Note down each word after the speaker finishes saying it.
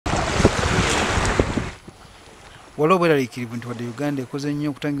waliwo bweraliikirivu nti wadde Uganda ekoze nnyo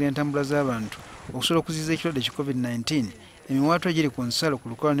okutangira entambula z'abantu okusobola okuziyiza ekirwadde ki COVID-19, emiwaato egiri ku nsalo ku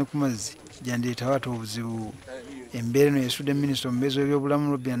lukalala ne ku mazzi gyandireetawo ate obuzibu. Embeera eno yasudde minisita omubeezi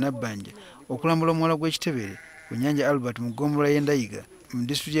w'ebyobulamu Robina Nabbanja okulambula omuwala gw'ekitebere ku nnyanja Albert mu Gombolola y'e Ndaiga mu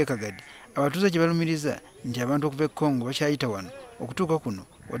disitulikiti y'e Kagadi. Abatuuze gye balumiriza nti abantu okuva e Congo bakyayita wano okutuuka kuno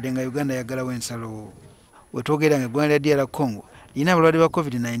wadde nga Uganda yaggalawo ensalo. Wetwogerera nga eggwanga lya DR Congo lirina abalwadde ba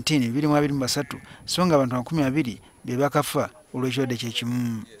COVID-19 223 so nga abantu 20 be bakafa olw'ekirwadde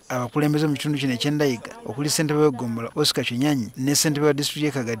kyekimu. Abakulembeze mu kitundu kino eky'Endaiga okuli ssentebe w'e Gombolola Oscar Kinyanyi ne ssentebe wa disitulikiti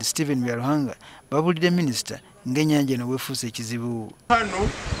y'e Kagadi Stephen Byaruhanga babuulidde minisita ng'ennyanja eno bwefuuse ekizibu. Hano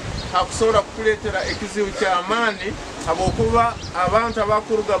hakusobola kutuleetera ekizibu ky'amaanyi habw'okuba abantu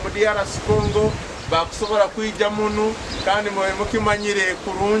abakuruga mu DRC Congo bakusobola kwijja munu kandi mwe mukimanyire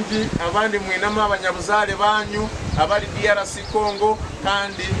kurungi abandi mwinamu abanyabuzaale banyu abali DRC Congo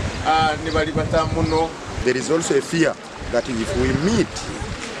kandi ne bali batamuno. There is also a fear that if we meet,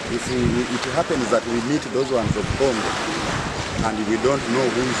 it happens that we meet those ones of Congo and we don't know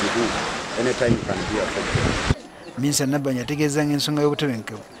who is who, anytime you can be affected. Minisita Nabbanja ategeeza ng'ensonga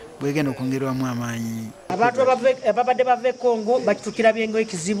y'obutebenkevu bwegenda okwongerwamu amaanyi. Abantu ababadde bava e Congo bakitukirabyenga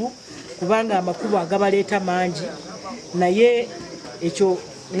ekizibu kubanga amakubo agabaleeta mangi, naye ekyo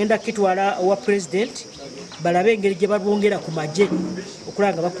ngenda kitwala owa president balabe engeri gye balwongera ku magye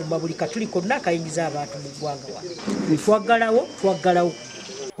okulanga bakumba buli katuli konna akayingiza abantu mu ggwanga wano. Twaggalawo.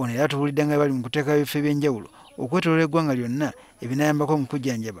 Ono era tubuulidde nga bali mu kuteekawo ebifo eby'enjawulo okwetooloola eggwanga lyonna ebinaayambako mu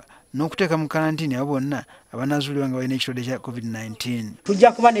kujjanjaba n'okuteeka mu kalantiini abo bonna abanaazuulibwa nga balina ekirwadde kya COVID-19.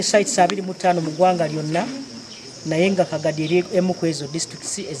 Tujja kuba ne sites 25 mu ggwanga lyonna, naye nga Kagadi eri emu ku ezo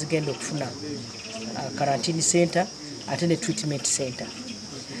disitulikiti ezigenda okufuna karantini center ate ne treatment center.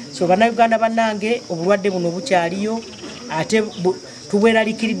 So bannayuganda bannange obulwadde buno bukyaliyo ate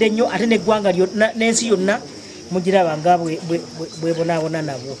tubweraliikiridde nnyo ate n'eggwanga lyonna n'ensi yonna mugiraba nga bwebonaabona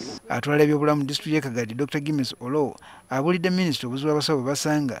nabo. Atwala ebyobulamu mu disitulikiti y'e Kagadi Dr. Gimes Olowo abuulidde minisita obuzibu abasawo bwe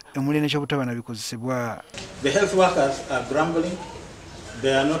basanga emulina ky'obutaba na bikozesebwa. The health workers are grumbling.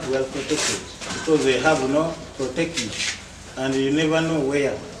 They are not well protected because they have no protection and you never know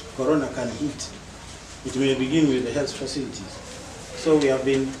where corona can hit. It may begin with the health facilities. So we have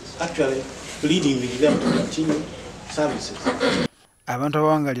been actually pleading with them to continue services. Abantu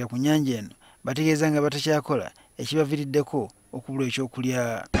abawangalira ku nnyanja eno bategeeza nga batakyakola ekibaviiriddeko okubula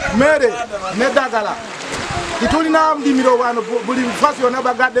ekyokulya. Mmere n'eddagala titulina ndimiro wano buli fasi yonna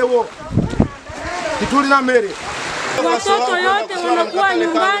bagaddewo titulina mmere. Watoto yote wanakuwa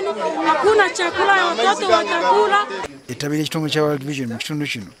nyumbani, hakuna chakula, watoto watakula. Ettabi ly'ekitongole kya World Vision mu kitundu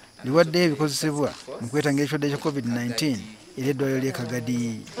kino liwaddeyo ebikozesebwa mu kwetanga ekirwadde kya COVID-19 era eddwaliro ly'e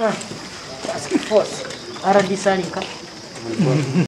Kagadi.